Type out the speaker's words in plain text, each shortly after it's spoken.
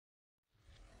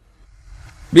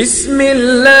بسم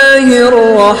الله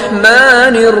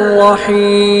الرحمن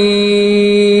الرحيم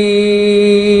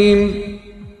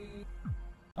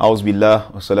أعوذ بالله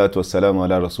والصلاة والسلام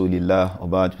على رسول الله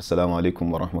وبعد السلام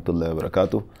عليكم ورحمة الله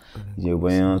وبركاته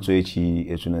جيبان تويتي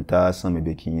etunata sami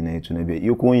bekin na etuna be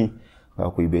yukun ba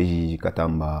ku beji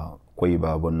katamba koi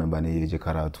ba bonna bane je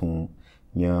karatu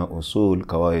nya usul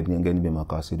kawaid nya gani be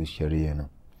maqasid shari'a na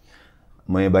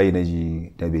mai bayi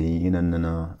naji da be yinan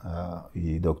nana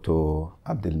Dr.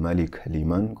 Abdul Malik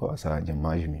Liman ko asa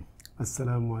jama'imi.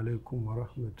 Assalamu alaikum wa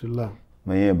rahmatullah.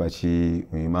 Mai baci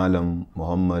malam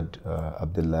Muhammad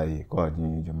Abdullahi ko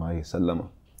ajin jama'i sallama.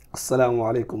 Assalamu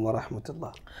alaikum wa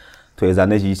rahmatullah. To ya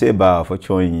zane shi sai ba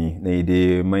facoyi na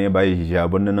ide mai bayi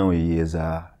jabon nan wai ya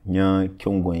za nya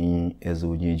kyongon ya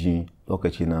zo jiji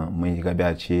lokaci na mai gabi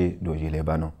a ce doji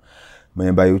Lebanon.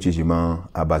 Mai bayi wuce shi ma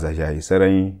a baza jayi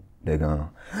sarai daga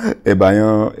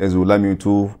bayan ya zo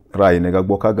lamitu rai na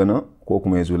gagbo kagana ko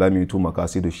kuma ya zo lamitu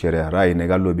makasidu shari'a rai na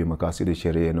galobe makasidu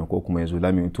shari'a na ko kuma ya zo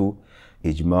lamitu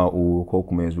ijma'u ko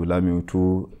kuma ya zo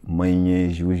lamitu manye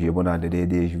juje bana da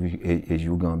daidai ya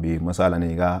jugan be masala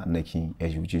ne ga naki ya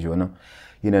juci jona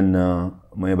yinan na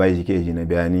mai bai jike ji na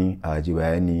bayani a ji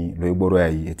bayani loi gboro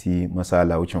yayi yati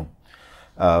masala wucin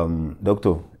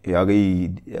doctor ya ga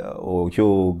o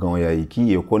kyo gan yayi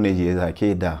ki e ko ne je za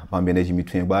ke da pambe ne ji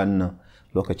mitun ba nan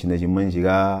lokacin da ji man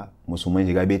jiga musulman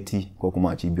jiga beti ko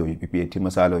kuma a ci biyo pipeti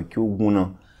masala kyo guna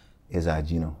ya za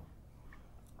ji nan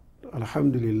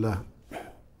alhamdulillah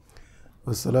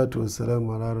wassalatu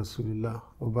wassalamu ala rasulillah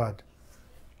wa ba'd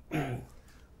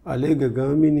alega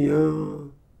gamini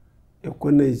ya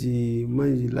kwana ji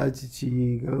manji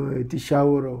lacici ga ti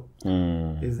shawara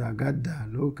ya zagadda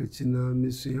lokacin na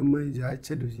misu ya manji a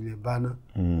ce da jile bana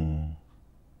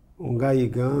ungayi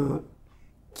ga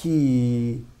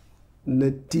ki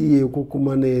na tiye ko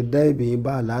kuma na ya daibe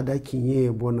ba alada kinye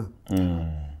ya bona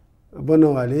bona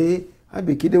wale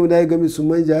abi kidan da ya ga misu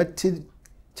manji a ce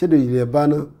da jile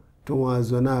bana to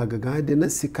wazo na ga da na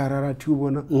sikarara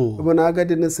tubo na ba na ga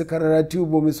da na sikarara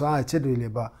tubo mi so a ce dole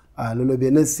ba a lolobe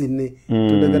na sinne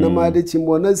to daga na ma da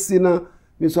cimbo na sina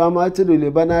mi so ma ce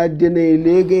dole ba na da ne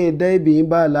lege dai bi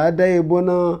ba la dai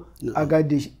bona aga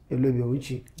da lobe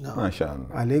wuci masha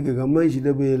Allah alega ga man shi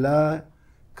da bai la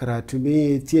karatu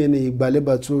me tiye ne gbale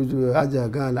ba to aja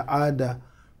ga al'ada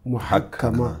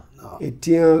muhakkama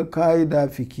etiyan kaida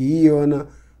fikiyyo na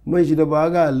man shi da ba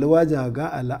ga alwaja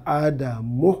ga al'ada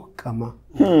muhkama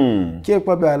ke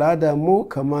kwabe al'ada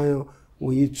muhkama yau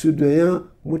wuyi tudo ya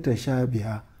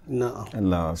mutashabiha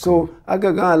Allah so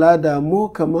aga ga al'ada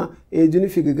muhkama e jini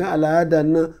fi ga al'ada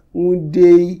na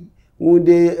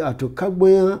wunde a to kagbo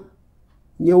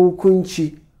ya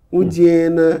hukunci wuje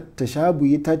na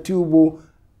tashabuyi ta tubo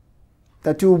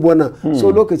na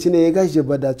so lokaci ne ya gashi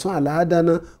badatun al'ada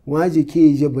na waje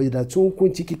ke je badatun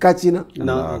hukunci kikaci na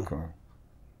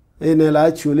ina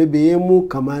la chole be mu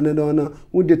kama na dona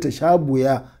wanda ta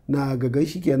shabuya na gaga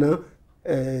shikenan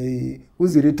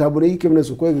uzuri tabure yake mana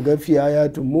su koyi gaga fiya ya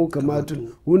tun mu kama tun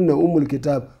hunna umul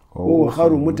kitab wa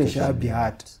kharu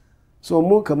mutashabihat so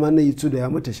mu kama na yitu da ya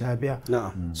mutashabiha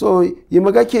so yi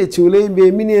maga ke chole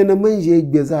be mine na manje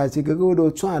gbe za ci gaga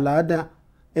da tun alada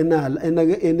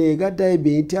ina ga dai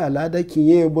be ti alada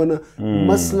kinye bona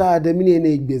masla da mine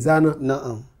ne gbe zana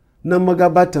na'am na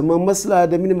magabata ma masla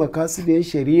da mini makasu da ya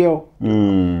shari'a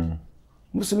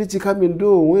musulunci kamin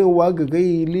do wai wa ga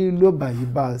gai lilo ba yi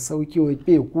ba sauki wa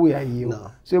ke ku ya yi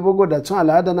sai bago da tun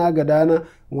al'ada na ga dana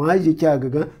wa ji kya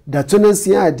ga da tunan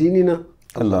siya addini na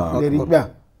Allah da riba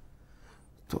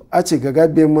to a ce ga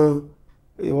gabe ma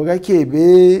waga ke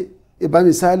be ba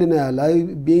misali na ala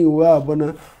bi wa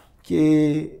bana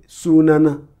ke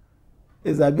sunana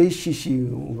zabe shishi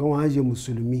ga waje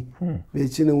musulmi bai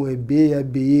ci na wai beya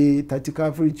beye ta ci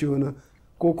kafirci wani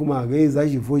ko kuma ga yi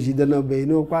zashi foshi da na bai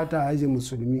no kwata haje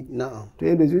musulmi to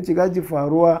yadda zuci gaji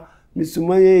faruwa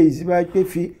musulman ya yi ba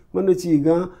kefi wanda ci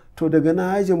ga to daga na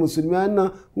haje musulmi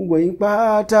annan ungwayin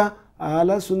kwata a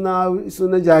hala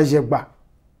suna jaje ba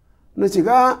na ci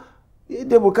ga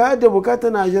da bukata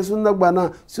na aje suna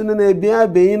gbana suna na biya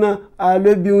bayi na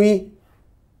alobiwi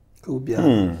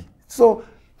so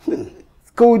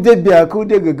kaude biya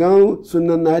kaude gagan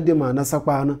sunan na adima na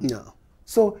sakwana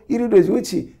so iri da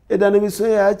zuci idan nabi so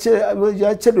ya ce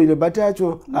da bata ya ce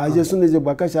a je suna je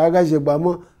baka sha ga je ba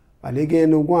mu alege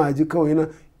ne gon aji kawai na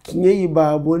kinye yi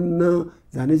babun na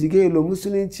zane jige lo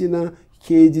musulunci na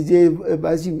ke jije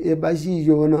ba shi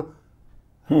yo na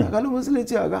daga lo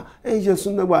musulunci aga je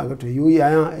sunna ba ga to yo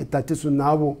ya ta ti sunna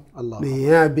abu me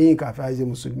ya bin ka fa je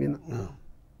musulmi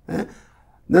na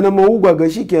na mawugwa ga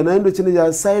shi kenan inda cin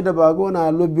ja sai da ba go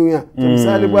na lobin ya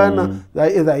misali ba na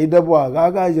za yi dabwa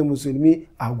ga gaje musulmi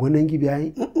a gonan gibi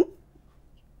yayi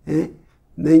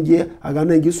nan ge a ga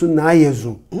nan gi sun na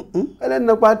yezu alan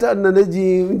na kwata na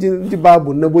ji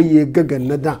babu na boye gagan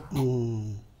na da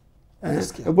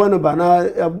bona ba na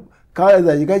ka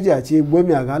za ji gaji a ce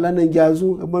gomi a ga nan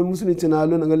gyazu ban musulunci na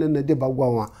lo na galan na de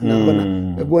bagwawa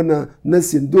bona na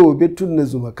sindo betun na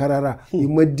zuma karara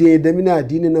imadde da mina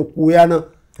addini na koya na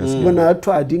bana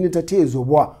to addini ta te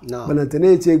zobwa bana ta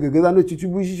ne ce gaga zanu ci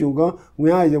bushi shugan mu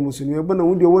ya je musulmi bana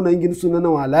wunde wannan gin sunan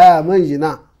wala man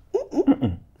jina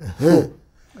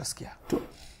gaskiya to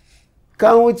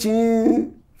kan wuci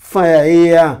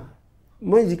fayayya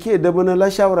man jike da bana la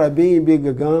shawara be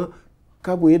gaga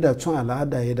kabo ya da tun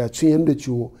al'ada ya da tun yanda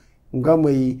ciwo nga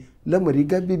mai lamari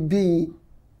gabi bi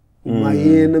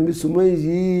maye na musulman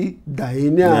ji da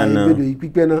ne a ibe da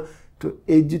ipipe na to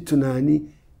eji tunani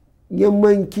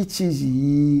yamman kici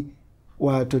ji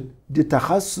wato da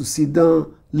takhassusi dan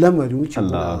lamari wuce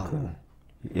Allah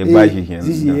ya bashi kenan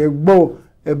ji ya gbo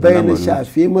e bayan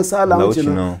shafi masala wuce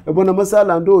na e bona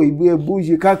masala ndo ibu e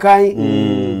buji kakai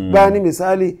bani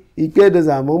misali ike da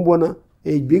zaman bona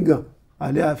e biga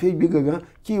ale afi biga ga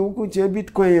ki hukunci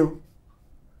bitcoin yo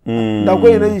da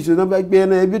kwai na yi shi na bagbe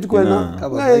na bitcoin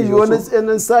na yi wani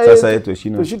tsanin sai to shi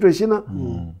na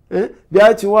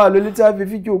biya ci wa lolita fi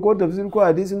fiki ko tafsir ko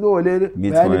hadisin do wale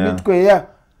bayani bitcoin ya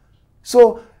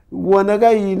so wani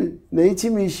gayi na yi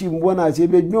cimi shi mbona ce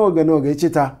bai gbewa ga nawa ga ce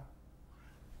ta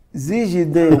ziji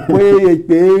da ya kwaye ya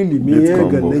kpe ilimi ya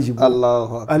ga na shi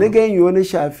ale ga yi wani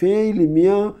shafe ilimi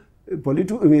ya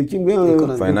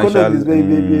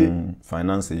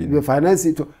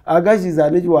finance to a gashi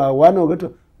zane ji wa wani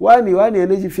gato wani ya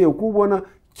naji fiye kubona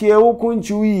ke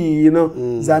hukunci wuyi na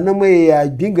zane mai ya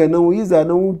dinga nan wuyi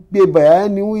zane bai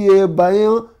bayani wuye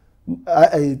bayan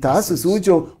ta hasu su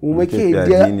wuce umar ke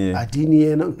da addini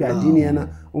yana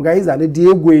nga yi zane da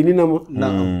ya goyi ni na mu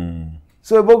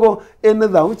so bogo ina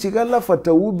za mu ci galla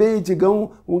fata wu bai ci gan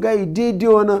nga yi daidai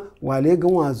wani wale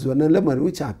gan wazo na lamarin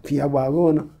wuce a fiya ba ga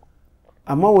wani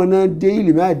amma wani da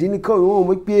ilimi addini kawai wani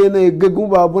mafi na gaggun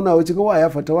babu na wuce kawai ya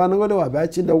fata wani wadda wa bai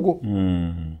ci dago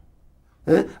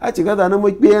a ci gaza na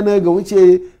mafi na ga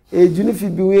wuce junifi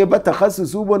biyu ya bata kasu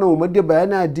su bana wa madda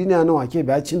bayani addini na wake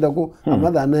bai ci dago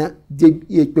amma da na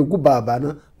ya ke guba ba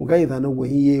na muga yi zana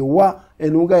gwani ya yi wa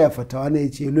enu muga ya fata wani ya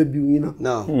ce lo biyu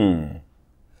na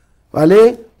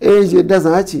wale je da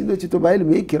zan haci ilo ci to ba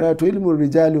ilimi ya kira to ilimin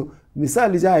rijalo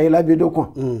misali ja ya yi labe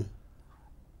dokon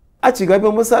a ci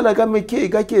gaba masala ga make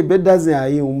kake bedda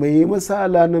zai mai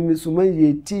masala na musulman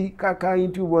ye ti kaka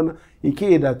yin tubo na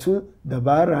yake da tu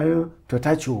dabara yo to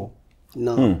ta ciwo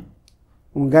no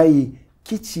ngai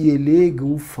kici ye le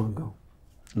gu fanga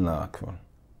la akbar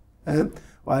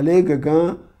wale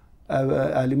ga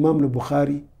al-imam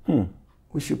al-bukhari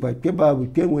ko shi ba ke babu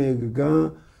ke waye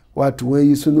ga wato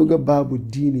wayi sunu ga babu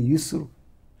dini yusru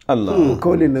Allah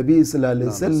kawai nabi sallallahu alaihi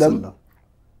wasallam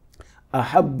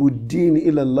أحب الدين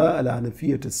إلى الله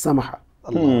الحنفية السمحة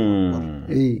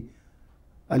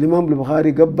الإمام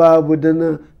البخاري قبا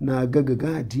بدنا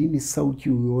ناقا ديني سوكي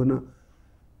ويونا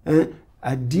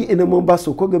addini mun ba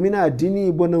so ko ga mina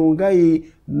addini bona ngai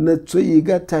na tsoyi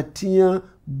ga tatiya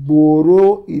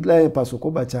boro ila ya paso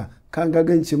ko bacha kan ga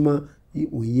ganci ma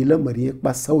yi lamari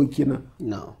ba sauki na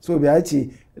so biya ce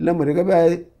lamari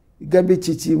ga be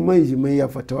cici mai ya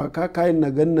fatawa ka kai na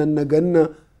ganna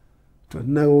to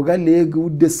na ga le ga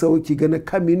da sauki ga na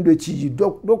kamin do ciji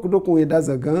dok ya da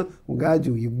zaga ga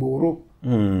ju yi boro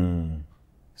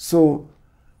so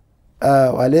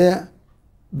wale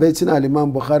bai cin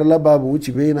al-imam bukhari la babu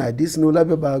wuce bai na hadisi no la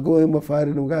ba ga wani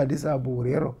mafari no ga hadisi abu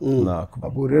hurairah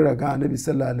abu hurairah ga annabi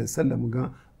sallallahu alaihi wasallam ga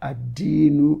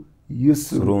addinu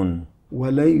yusrun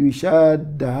wa la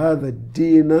yushadda hadha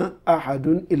ad-din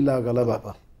ahadun illa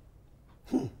ghalaba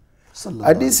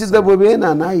hadisi da bobe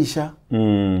yana na Aisha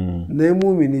na yi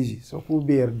mumini ji so ku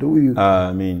bai yarda wuyu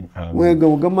amin wai ga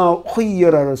gama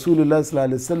khayyara rasulullahi sallallahu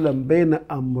alaihi wasallam baina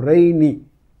amrayni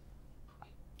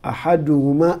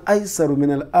ahaduhuma aysaru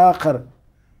min al-akhar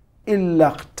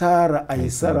illa ikhtara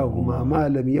aysarahuma ma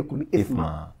lam yakun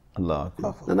ithma Allah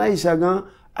na Aisha ga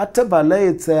ataba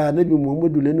laye tsaya nabi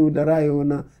Muhammadu lanu da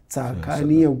rayuwa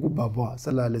tsakani ya guba ba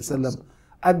sallallahu alaihi wasallam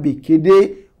abike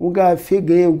dai uga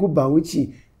fega ya guba wuci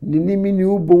ni mini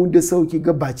ubo da sauki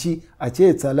gabaci a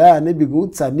ce tsala nabi ga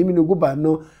utsa ni mini guba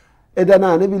no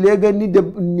edana nabi le ga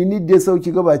ni da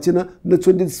sauki gabaci na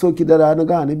tun da sauki da rana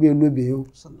ga nabi lobe yo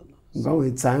ga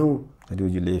wai tsayin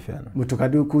kadoji lafiya mutuka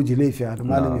do ku ji lafiya da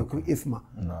malami ku isma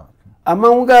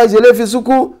amma mun ga ji lafi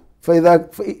suku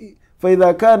fa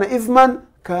idza kana ithman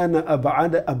kana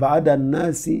abada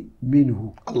nasi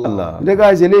minhu Allah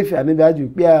daga je laifi annabi aju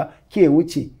biya ke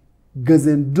wuce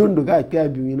gazan dundu ga biya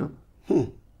biyu na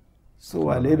so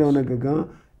wale da wani gagan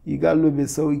igalo be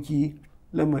sauki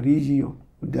lamari jiyo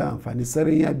da amfani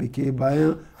sarin ya beke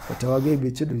bayan fatawa ga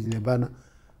be ci da jilebana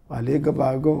wale ga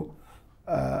bago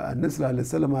annabi sallallahu alaihi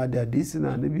wasallam da hadisi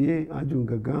na annabi aju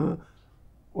gagan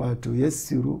wato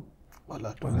yassiru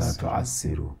wala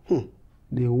tu'assiru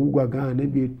da ya wugwa ga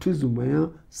annabi tuzumaya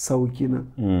sauki na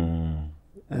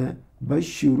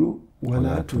bashiru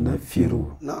wala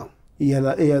tunaffiru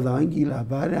iya za wangi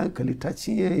labari hankali ta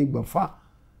cinye ya gbafa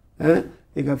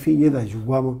ga fin yi da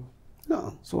shugwa ma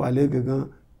so wale gagan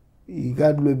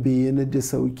iga dulo bayyana da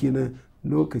sauki na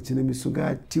lokaci na misu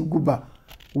ga ti guba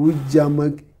wujja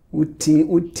ma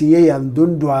utiye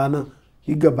yandun duwana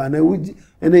yi gaba na wujja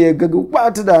yana ya gaga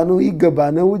kwata da hannu yi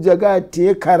gaba na wujja ga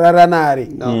tiye karara nare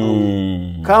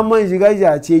kaman shiga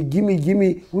ya ce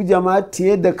gimi wujja ma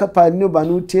tiye da kafa ne ba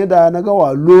nu tiye da na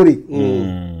gawa lore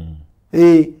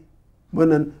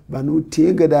banan ba nu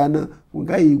tiye ga da na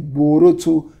ga yi gboro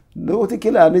to na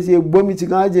watakila na ce gbomi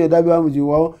cikin ajiye da biya mu ji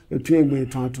wawo ya tuye mai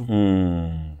tantu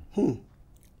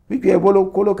wiki ya bolo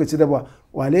ko lokaci da ba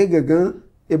wale gagan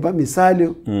e ba misali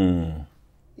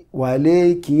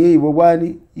wale kinye yi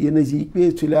bobani yana ji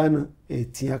ipe tulana e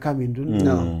tiya kamin dun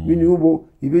mini ubo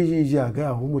ibe ji aga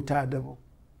hu muta da bo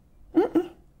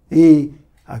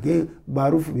age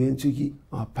barufu ben tuki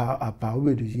apa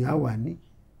obe do ji awani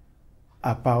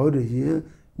apa o do ji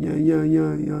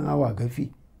nya awa gafi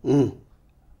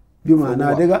bi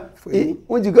ma'ana daga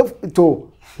wajen ga to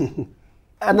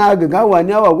ana gaga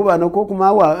wani awa guba na ko kuma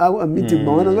awa mitin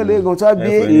ba wani gale ga wata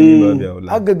biye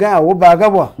aga ga yawo ba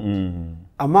gaba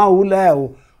amma wula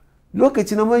yawo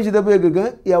lokaci na manji da bai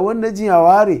gaga ya wanda jin ya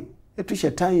ware ya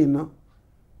tushe tayin nan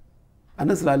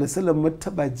annabi sallallahu alaihi wasallam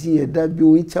mataba ji ya da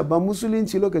biyo yicha ba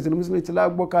musulunci lokacin musulunci la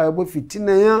gboka ya bo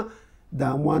fitina ya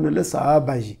damuwa na la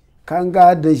sahaba ji kan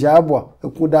ga da jabwa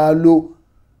ku da lo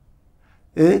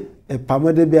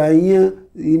pama da bayan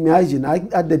imaji na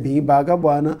adabi ba ga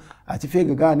bana a ci fe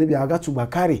ga annabi ga tuba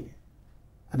kare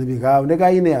annabi ga ne ga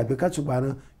yin ya be ka tuba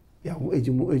na ya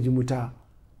eji muta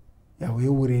ya we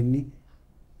wurin ni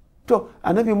to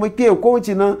annabi make ko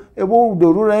ci na ebo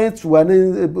dorura yin tuwa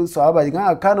ne sahaba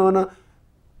ga kana wana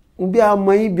biya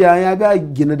mai biya ya ga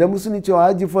gina da musulunci wa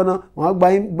haji fa na wa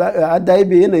gba adai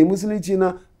be yana musulunci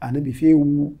na annabi fe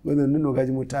wu wannan nuna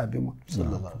gaji muta be mu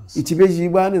iti be ji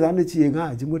ba ne zan ci ga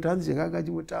haji muta zan ci ga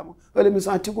gaji muta mu wale mi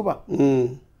san ti kuba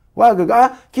wa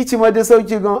ga kici ma da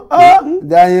sauki ga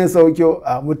da yin sauki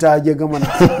a muta ge ga mana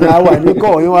na wa ni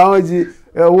ko yin wa waji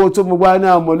wo to mu ba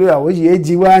na amulu ya waji ya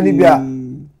ji wa ni biya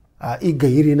a iga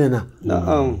yiri nana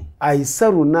na'am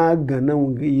aisaru na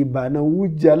ganan yi ba na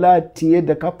wujala tiye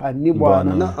da kafa ni ba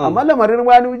na amma lamarin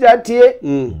wani wuja tiye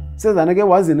sai zana ga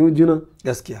wazini wujuna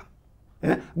gaskiya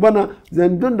bana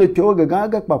zandun da kyau ga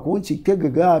gaga kwakunci ke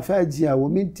gaga fajiya wa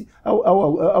minti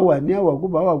awa ne awa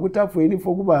guba awa guta fo ni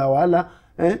fo guba wala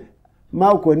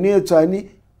mako ne tsani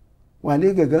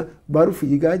wale gaga barufu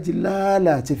yi gaji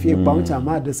lalace fiye bauta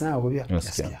ma da san abu biya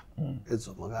gaskiya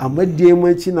amma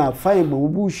demanci na fayin ba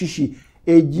bu shishi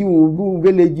eji bu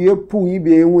geleji e pu yi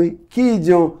be enwe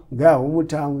kijon ga o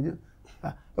muta mu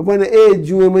bana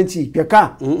eju emanci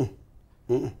peka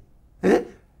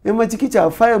emanci kicha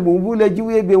fayin bu leji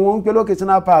we be won pe lokacin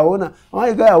na pa wona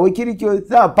won ga yawo kiriki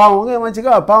za pa won emanci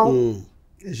ga pa won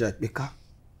eja peka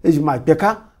eji ma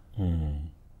peka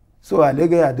so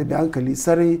alega ya da hankali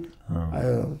sarai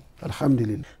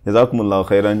alhamdulillah jazakumullahu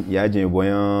khairan ya je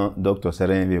boyan dr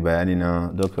sarai be bayani na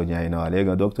dr jayina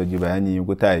alega dr ji bayani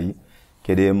gutayi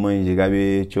kede man ji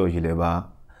gabe choji le ba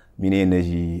mine ne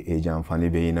ji e jamfani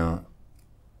be na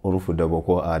urufu da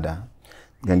boko ada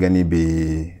gangani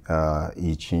be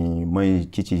ichi man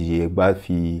kici je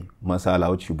gbafi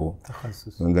masala uchibo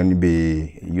gangani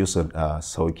be yusuf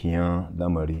saukiyan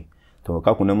damari to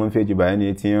kakuna mun feji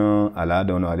bayani tiyan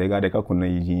al'ada wani alega da kakuna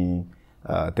yi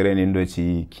training do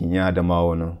ci kinya da ma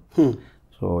wani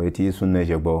so iti sunna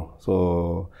jebo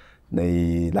so na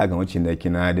yi lagan wacin da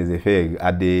kina da zai fe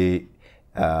ade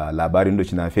labarin do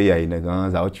ci na fe yayi daga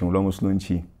za wacin lo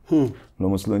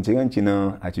musulunci ganci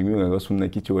na a cikin ga sunna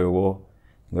kici wayo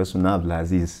ga sunna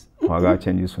Abdulaziz wa ga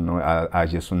canji sunna a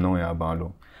je sunna ya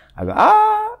balo aga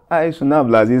ai sunna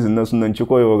Abdulaziz na sunan ci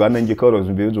koyo ga nan ji karo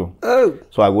su bezo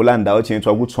so agulan da wacin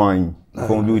to gutsuwan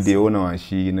ko biu de wona wa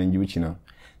shi nan ji na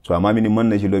so amma mini man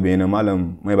na ji lobe na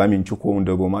malam mai ba min ci ko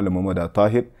da bo malam Muhammad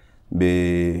Tahir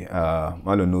be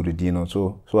malam Nuruddin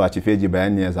so a ci feji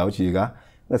bayani ya za wuci ga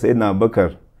sayyidina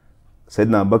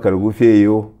Abubakar gufe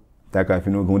yo ta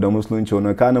kafin ga da musulunci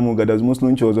wannan kana mu ga da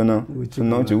musulunci wannan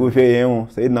sunan ci gufe yayin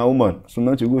sayyidina Umar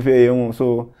sunan ci gufe yayin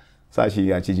so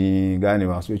sashi a cikin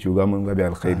ganewa so ci ga mun gabe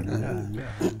alkhairi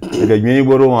daga gmi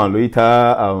boro wa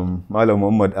loita malam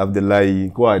Muhammad Abdullahi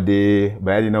ko ade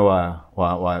bayani na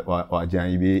wa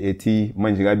janibe eti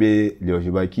man jiga be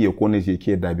leoji ba ki ko ne je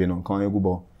ke dabe non kan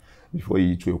gubo before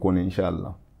yi to ko ne insha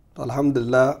Allah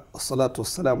alhamdulillah wassalatu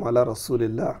wassalamu ala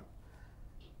rasulillah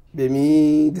be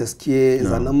mi gaskiye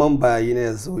zanan man bayi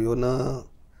ne zoyo na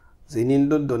zinin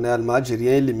don na almajiri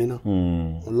ya limina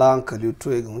Allah an kali to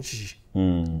ga muci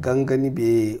gangani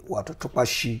be wato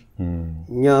tufashi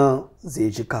nya zai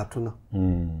ji katuna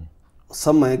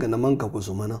musamman ga naman ga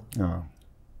guzumana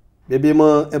bebe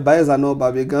ma e baye zano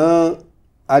ba be gan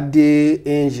ade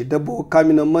enji dabo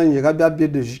kamina man ya ga be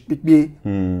de pipi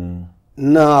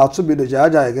na atubi da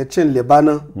jaja ga cin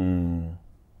lebana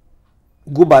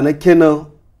guba na kenan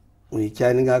wi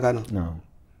kyani ga kana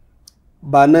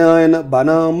ba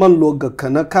na man lo ga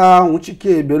kana ka wuci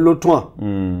ke be lotwa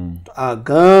a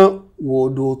gan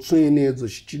wodo tun ne zo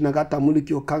shi na gata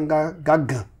mulki o kanga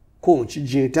gaga ko wuci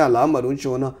jin ta al'amar wuci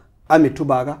wana amitu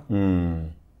baga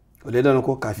ole da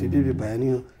ko kafi bibi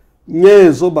bayani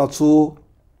nye zo batu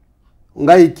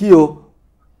ngai kiyo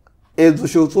ezo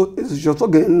shoto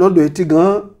ga no do eti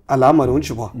gan al'amar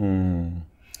wuci ba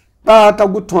ba ta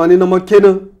gutwani na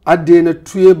makena ade na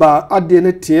tuye ba ade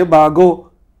na tiye ba go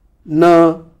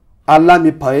na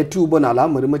alami paeti ubo na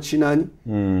al'amar macina ni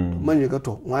man yaga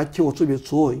to wa ke wato be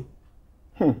tsoyi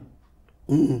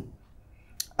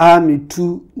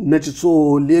amitu na ci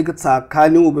so lega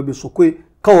tsakanin uba be sokoi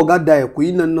kawo ga da ya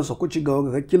kuyi nan na sokoci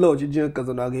ga kila wace jin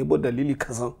kaza na ga yabo dalili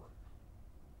kaza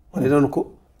wani dan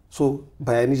ko so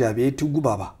bayani jabe ya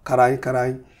guba ba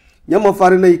karayin yamma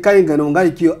fari na kai ganin ga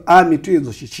kiyo amitu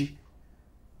yazo shici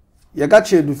ya ga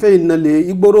ce du fe na le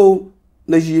igboro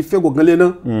na ji fe gogale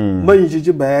na man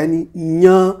ji bayani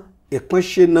nya e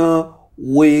kwashe na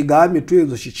we ga amitu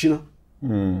yazo shici na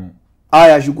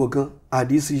aya ji gogan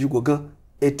hadisi ji gogan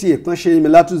eti e kwashe mi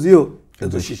latu ziyo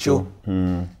yazo shici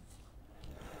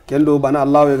kendo bana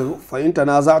Allah ya fa in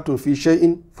tanaza'tum fi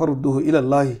shay'in farudduhu ila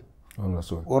Allah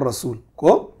war rasul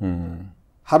ko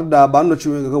har da bano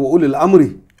ciwe ga wa ulil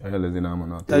amri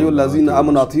ayyul ladzina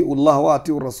amanu ati'u Allah wa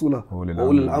ati'u rasula wa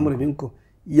ulil amri minkum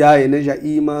ya yana ja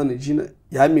imani jina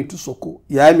ya mi tu soko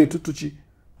ya mi tutuci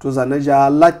to zana ja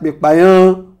lakbe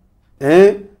payan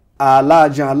ala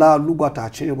jala lugata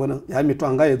ce bana ya mi to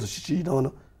an ga yazo shi da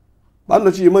wannan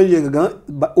bano ci manje ga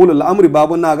ulil amri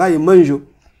babu na ga manjo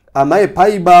amma ya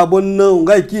fayi babon nan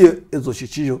ga kiyo ezo shi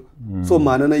ciyo so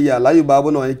mana na ya layu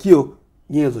babon nan kiyo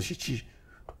yin ezo shi ci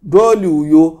dole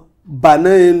uyo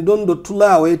bana don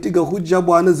tula wa tiga hujja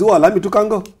bo ana zuwa lami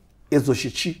tukanga ezo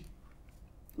shi ci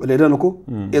wale dan ko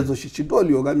ezo shi ci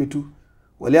dole yo ga mitu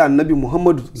wale annabi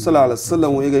muhammad sallallahu alaihi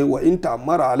wasallam ya wa in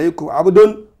ta'amara alaikum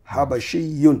abdun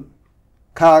habashiyun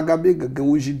ka ga be ga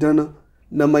wuji dana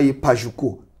na mai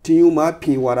pashuko tin ma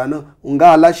pin warana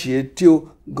nga ala shi tio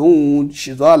gun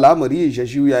shi zo al'amari ya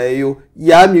shi yayo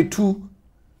ya mitu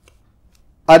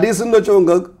hadisin da cewa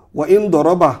ga wa in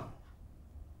daraba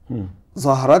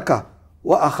zaharaka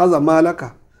wa akhadha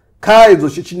malaka kai zo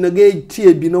shi na ga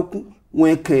tie bi na ku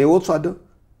wen kan wato da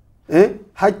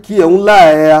hakki ya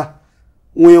ya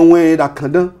wen da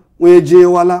kan wen je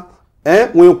wala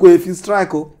wen ko fi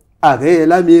strike a ga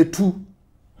la me tu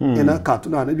ina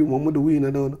katuna nabi muhammadu wi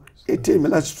na da wannan ete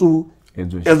mila su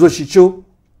ezo shicho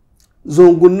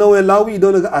zongun nawe lawi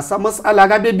don ga asa mas'ala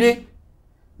ga bebe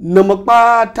na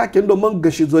makpa ta kendo man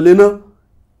gashi zolena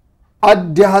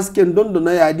adde hasken don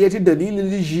na ya ti dalilin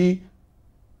liji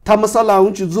ta masala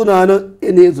unci zuna na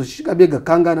ene ezo shi ga be ga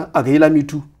kangana a ga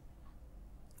ilamitu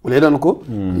wale dan ko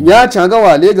ya canga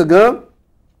wale ga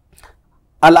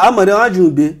al'amarin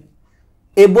ajube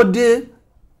ebode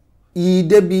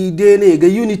ide bi de ne ga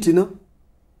unity na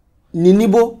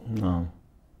ninibo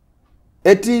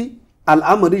eti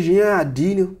al'amari jiya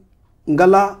addini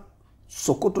ngala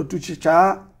sokoto tuci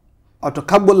cha ato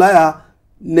kabola ya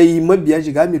na yi mabiya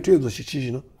shiga mai to yazo shi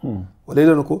ci na wale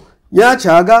da ko ya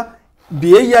caga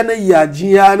biyayya na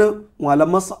yajiya na wala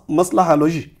maslaha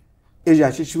loji e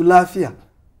ja shi lafiya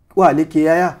wale ke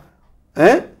yaya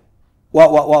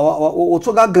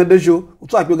wato ga ganda jo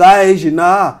wato afi ga yayi shi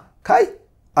na kai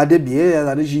ade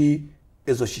biyayya da shi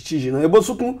ezo shi ci na ebo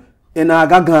sukun ina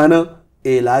gagana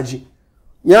elaji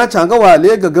ya canga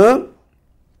wale gagan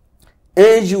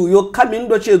eji uyo kamin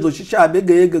do ce zo shi sha be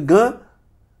ga gagan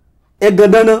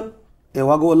gadana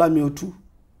waga wala mi otu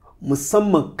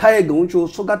musamman kai ga wuce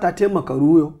so ga ta taimaka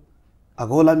ruyo a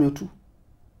ga wala mi otu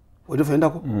wajen fahimta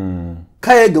ko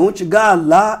kai ga wuce ga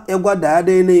la gwada ya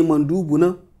dai ne mandubu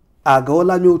na a ga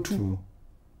wala mi otu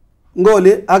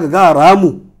ngole aga ga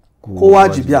ramu ko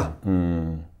wajibiya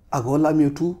aga wala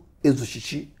mitu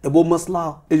ezushichi ebo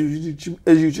maslaha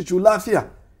ejuchichi lafiya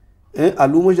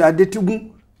al'umma ja de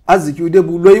tigun aziki de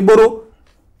bu loiboro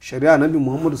shari'a nabi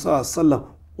muhammadu sallallahu alaihi wasallam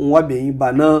unwa be yin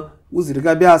bana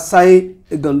uzirga biya sai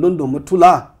gandon do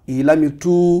mutula ila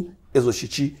mitu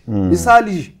ezushichi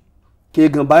misali ke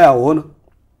gan baya wona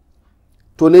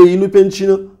to ne yi nupenci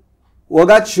na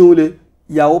waga ciule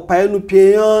yawo paye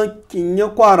nupe yan kinya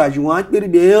kwara jiwa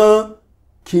kirbe yan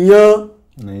kinya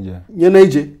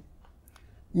naije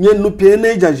nye nupe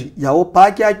naija ji yawo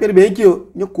pa ki kirbe yan kiyo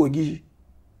nye kogi ji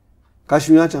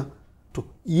kashin ya can to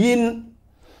yin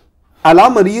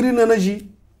alamar yiri na ji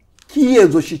ki ye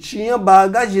zo shi cinya ba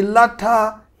gaji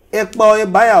lata ekpa ya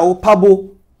baya wo pabo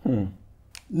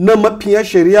na mafiya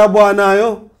shari'a ba na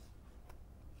yo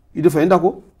idi fahimta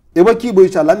ko eba ki bai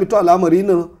ta lamito al'amari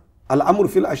na al'amur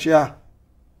fil ashiya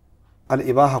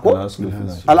al'ibaha ko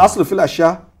al'aslu fil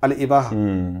ashiya al'ibaha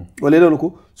wale da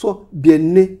ko so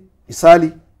benne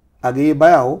misali a ga yi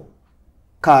bayawo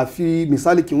kafi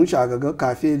misali kin wuce a gaga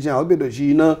kafi jin abu da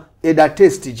shi na eda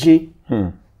test ji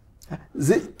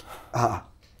zai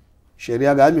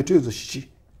shari'a ga amito yazo shi ci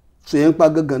so yan pa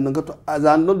gaggan nan gato a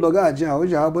zanen doga a jin a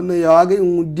wajen abin nan yawa ga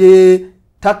yin de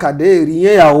takada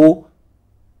riye yawo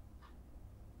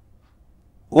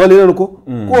wale nan ko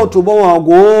to bon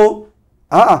wago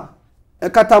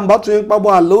katamba to yin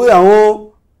pabo alo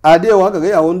yawo ade wa ga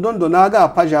yawo ndondo na ga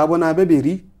paja abona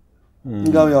beberi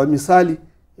nga yawo misali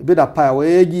be da pa wa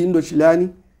yegi ndo chilani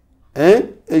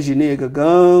ejine ga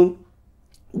gan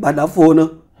bada fona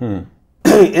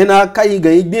ena kai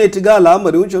ga igbe ti ga la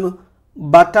amare uncho no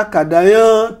bataka da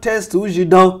yan test uji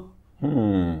dan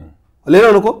wale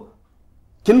nan ko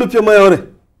kin lupe mayore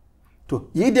to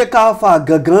yi de ka fa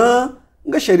gagan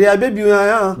ga shari'a bai biyu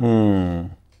ya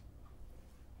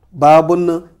babun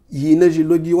nan yi na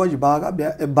jilogi waji ba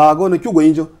ga wani kyugo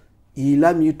yin jo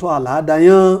ila mi to al'ada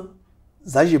yan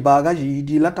za ji ba ga ji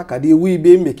di lataka di wi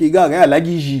be me ki ga ya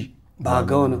lagi ji ba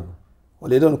ga wani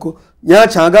wale don ko ya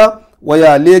canga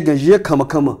waya le ga je kama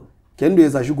kama kendo ya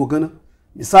za shi gogana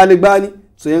misali gbani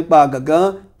so yin pa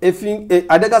gaga efin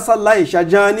adaga sallah isha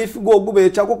jani fi go gube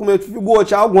cha ko kuma fi go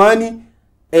cha gwani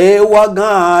wa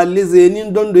ga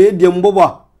lizenin don da ya dembo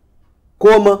ba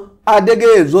koma a daga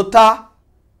ya zota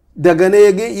daga na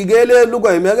igele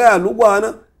lugwa ya mega ya lugwa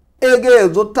na ege ya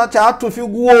zota ta tufi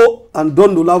guwo an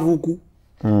don da lavuku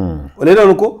wale da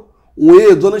nuko wani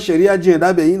ya zo na shari'a jiya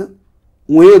da bayi na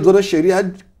wani ya zo na shari'a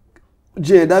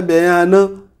jiya da bayi na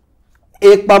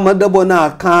ekpa madabo na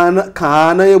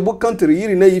kana ya bukan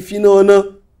tiriri na yi fi na wani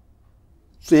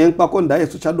su yin kpakon da ya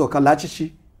su ca doka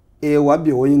lacici wa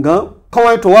biya wani gan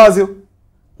kawai to wazi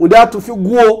wanda ya tufi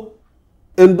guwo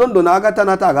in dondo na agata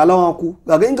na ta galawa ku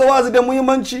gaga inga wazi da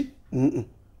muhimmanci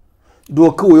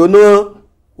doka wayo na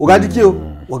waga dike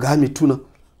waga mituna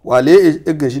wale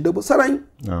e gashi da busarai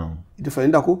ita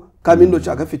fahimta ko kamin do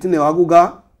chaka fitine wagu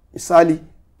ga misali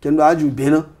kendo aju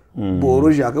bena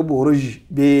boroji aka boroji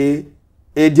be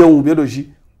ediyan be doji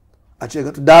a ce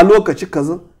ga da lokaci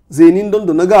kaza zenin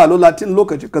dondo na ga alo latin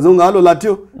lokaci kaza ga alo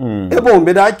latio e bo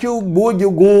be da ki bogi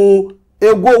gun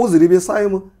ego uzuri be sai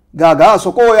mu gaga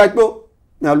so ko ya kyo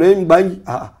na lo yin bangi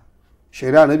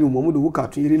shari'a nabi muhammadu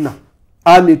bukatu irin na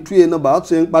a me tuye na ba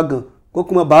su yin bagan ko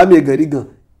kuma ba me gari gan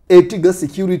eti ga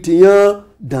security ya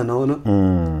dana wani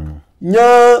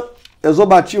nya ezo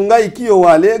ba ci nga ikiyo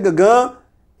wale gaga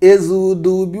ezu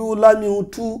dubi ulami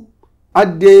utu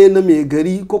ade na me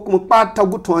gari ko kuma pata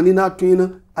gutwani na tuyina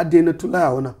ade na tulaya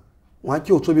wana wa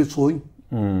kiyo so be soyi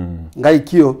nga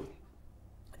ikiyo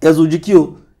ezu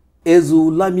jikiyo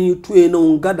ezu lami tuye na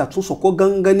unga da tun soko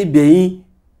gangani beyi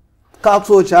ka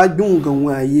so cha gungan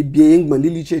waye beyin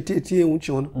gbalili ce tete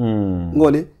wuce wani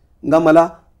ngole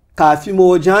ngamala kafi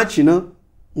mo jaci na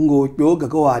ngo kyo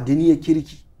gaga wa dini ya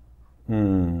kirki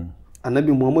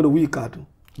annabi muhammadu wi katu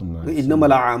ga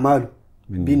innamal a'malu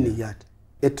binniyat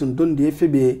etun don da yafi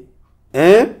be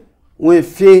we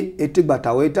fe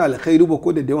etigbata we ta alkhairu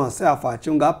boko de dewan sai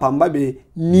afacin ga pamba be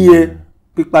niye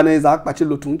pikpana za akpace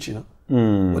lotun cina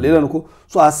wale da ko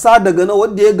so asa daga na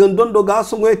wanda ya gandon do ga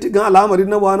sun wai tigan al'amari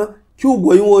na bana kiu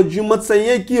goyin woji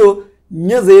matsayin kiyo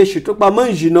nya zai shi to ba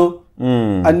man jino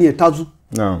aniye tazu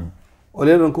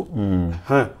wale da ko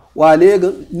wale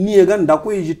ga ni ga nda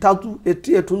ko yi tazu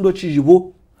eti tundo ci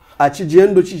jibo a ci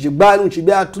jendo ci jigbalun ci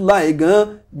bi atula e gan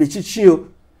be ci ciyo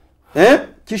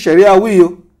ki sharia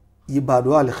wiyo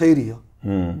ibadu alkhairiya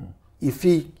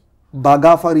ifi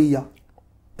bagafariya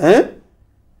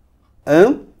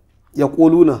ya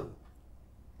koluna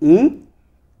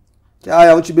ki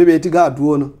aya wuce bebe ti ga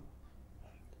aduwo na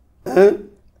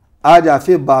aja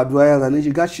fe ba duwa ya zane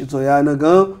shiga shi to ya na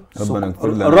gan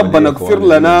rabbana ighfir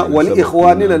lana wa li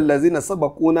ikhwanina allazina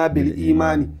sabaquna bil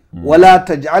imani wala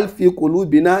taj'al fi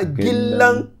qulubina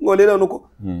gillan ngole da nuko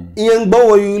iyan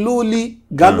bawo yululi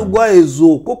galugwa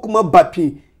ezo ko kuma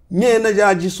bapi nye na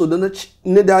jaji so da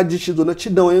na daji shi zo na ci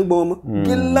da wayan bawo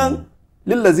gillan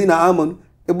lil lazina amanu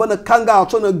ibana kanga a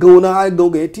tona gauna ai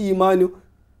ga yati imani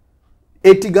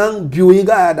etigan biyoyi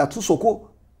ga ya da tu soko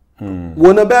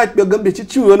wani baya ke gambe ci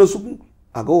ciwo wani su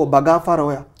a ga ba ga fara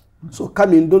waya so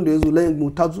kamin don da yazo layin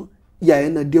mutazu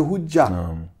iyayen na de hujja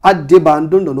adde ba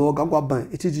don da no ga gwaban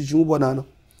iti jijin bona no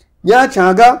ya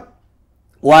caga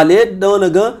wale da wani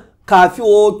ga kafi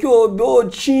o kyo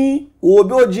boci o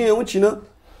boji ya wuci na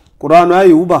qur'anu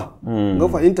ayi uba ga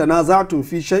fa inta na za'tum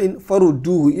fi shay'in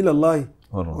farudduhu ila allah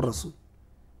wa rasul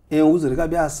uzuri ga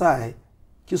biya sa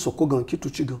ki soko gan ki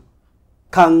tuci gan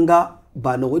kanga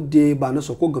ba na wadde ba na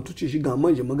soko ga tuci shi ga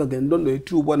manje maga ga don da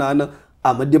tu bona na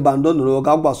amma de ba don da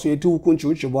ga gba sun yi hukunci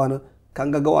wuce bona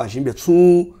kanga ga washin be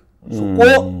su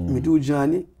ko mi du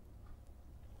jani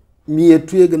mi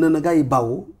etu ye ga na ga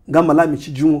ibawo ga mala mi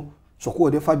ci jumo soko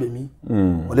de fa be mi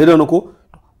wale da nako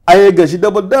aye ga shi da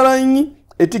badaran yi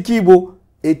etikibo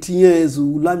etiye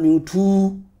zu la mi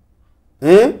tu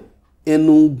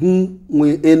enugun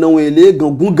enawele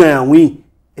gangun ganyawi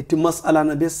eti mas'ala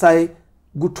na be sai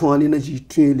gutwani na ji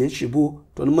tuele shibo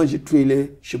to na ji tuele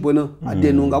shibo na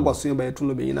adenu ga gwaso ya baye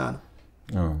tulo be yina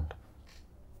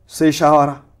sai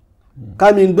shawara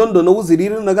kamin dondo na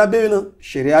uziririn na gabe na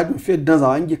shari'a du fe dan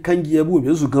zawangi kangi ya bu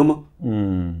be zu gama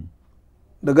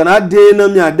daga na de na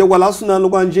mi ade wala suna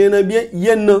luganje na biye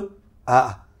yenna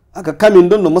a aka kamin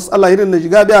dondo mas'ala irin na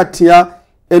jiga be atiya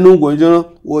enu gonjo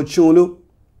wo chunlo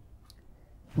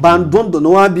ban don da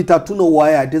nawa bita tuna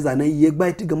waya da zana yi gba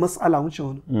iti ga mas'ala wuce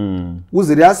wani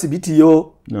wuzuri asibiti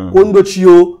yo ko ndoci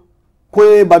yo ko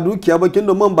ba dukiya ba kin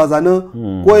da man ba zana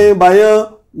ko bayan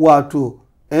wato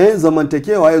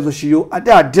zamantakewa ya zo shi yo a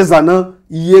da zana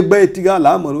yi gba iti ga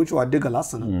al'amari wuce wa daga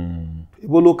lasana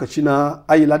ibo lokaci na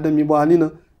ayi ladami ba ni na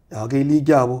ya ga ili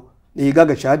gyabo ne ga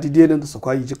ga shadi de da su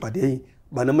kwayi ji pade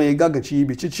ba na mai ga ga ci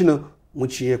bi cicina mu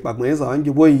ci ya kpagma ya zawan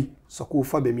giboyi sako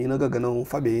fabe mi na gaganan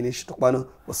fabe ne shi tukwana.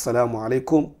 Wassalamu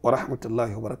alaikum wa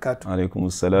rahmatullahi wa barakatuh. Alaikum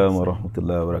assalam wa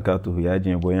rahmatullahi wa barakatuh. Ya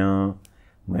jin boyan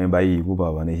mai bayi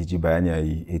guba ba ne hiji bayani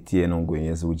ayi etiye non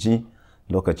goyen zuji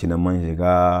lokaci na man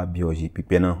shiga biyoji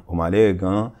pipena o male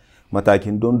gan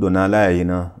matakin dondo na layi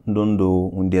na dondo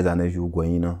unde za na ju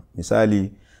goyin na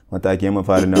misali matakin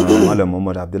mafari na malam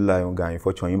Muhammad Abdullahi ga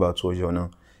ifo chon ba sojo na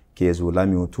ke zo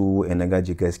lami utu enaga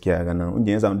ji gaskiya ga nan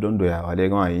unje zan dondo ya wale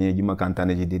ga yin ji makanta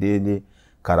na ji dede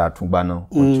karatu bana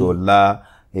o la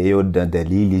yo da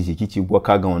dalili ji kici gwa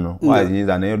ka ga wannan wa ji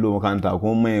zan yi lo makanta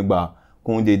ko mai gba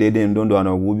kun je dede dondo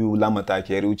na gubi la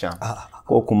matake rucha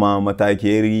ko kuma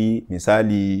matake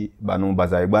misali banu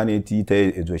bazai bane ti ta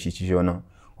ezo shi ci wannan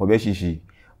obe shi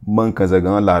man kaza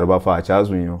gan laraba fa a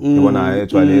cazu yo wana ya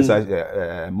twale sa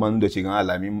man do ci gan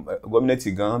alamin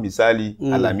gwamnati gan misali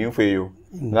alamin feyo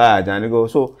ga jani go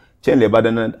so chen le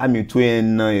badana ami tuyen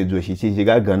na ezo shi ci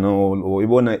ga gan o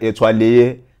ibona e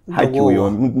twale hakki yo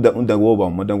unda go ba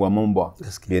mu dangwa man ba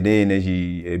be de ne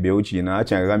ji be uci na a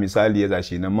can ga misali ya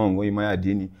zashi na man go mai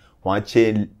adini wa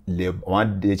che le wa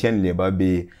de chen le ba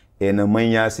be na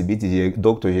manya asibiti je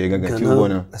doctor je ga ci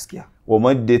gona gaskiya o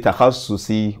madde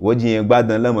takhassusi wajen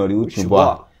gbadan lamari uci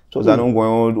ba so zanon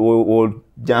gwan o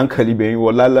jankali be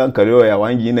wala kare ya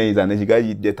wangi ne zane shiga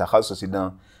ji de takhassusi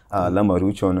dan lamari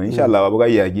uci no insha Allah ba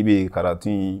ya gibe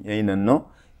karatun yayin nan no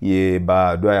ye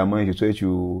ba do ya man shi so ci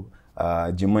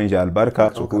jiman ji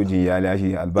albarka so ko ji ya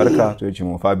lashi albarka so ci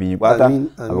mu fa bin bata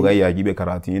ba ya gibe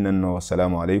karatun nan no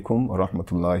assalamu alaikum wa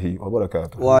rahmatullahi wa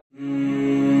barakatuh